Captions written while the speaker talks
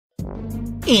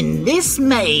In this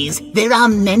maze, there are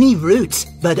many routes,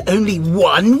 but only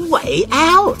one way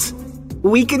out.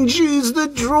 We can choose the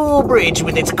drawbridge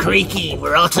with its creaky,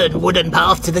 rotten wooden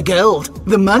path to the gold,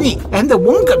 the money, and the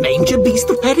Wonka manger beast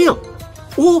of peril.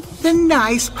 Or the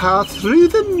nice path through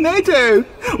the meadow.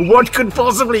 What could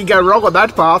possibly go wrong on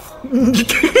that path?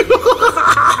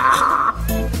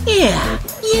 Yeah,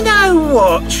 you know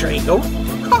what, Treacle?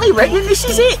 I reckon this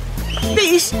is it.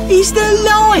 This is the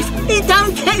life. It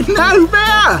don't get no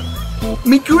better.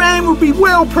 Me gran will be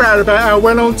well proud about how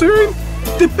well I'm doing.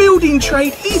 The building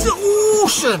trade is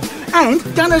awesome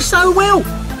and done us so well.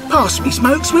 Pass me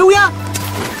smokes, will ya?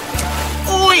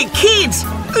 Oi, kids!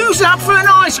 Who's up for an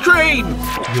ice cream?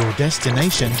 Your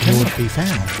destination cannot be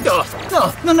found. No.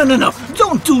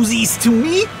 Don't do this to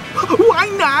me. Why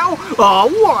now? Oh,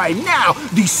 why now?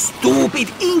 These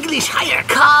stupid English hire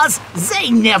cars,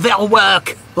 they never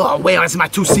work. Oh, where is my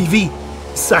 2CV?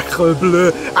 Sacre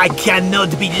bleu, I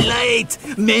cannot be late.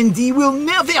 Mandy will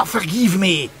never forgive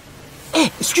me. Eh,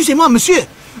 excusez-moi, monsieur.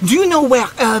 Do you know where,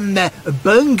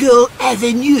 Bungle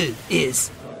Avenue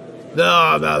is?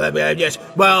 Yes.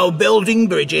 Well, building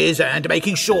bridges and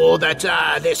making sure that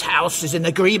this house is in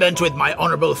agreement with my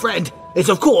honourable friend is,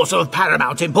 of course, of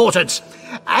paramount importance,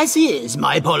 as is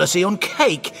my policy on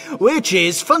cake, which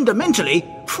is fundamentally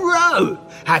pro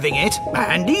having it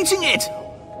and eating it.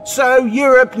 So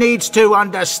Europe needs to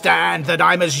understand that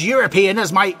I'm as European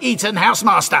as my Eton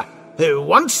housemaster, who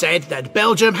once said that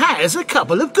Belgium has a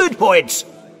couple of good points: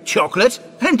 chocolate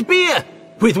and beer.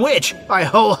 With which I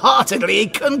wholeheartedly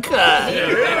concur.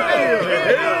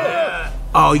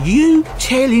 Are you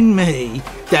telling me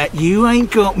that you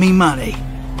ain't got me money?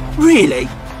 Really?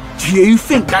 Do you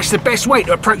think that's the best way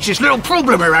to approach this little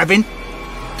problem we're having?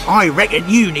 I reckon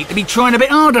you need to be trying a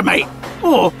bit harder, mate.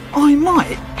 Or I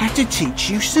might have to teach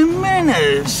you some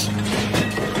manners.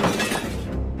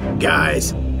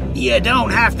 Guys, you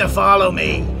don't have to follow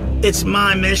me. It's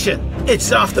my mission.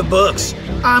 It's off the books.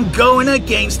 I'm going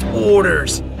against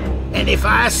orders. And if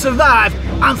I survive,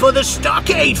 I'm for the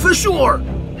stockade for sure.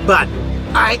 But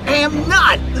I am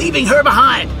not leaving her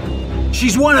behind.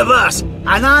 She's one of us,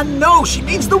 and I know she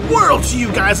means the world to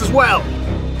you guys as well.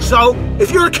 So,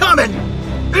 if you're coming,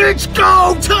 it's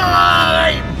go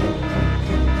time!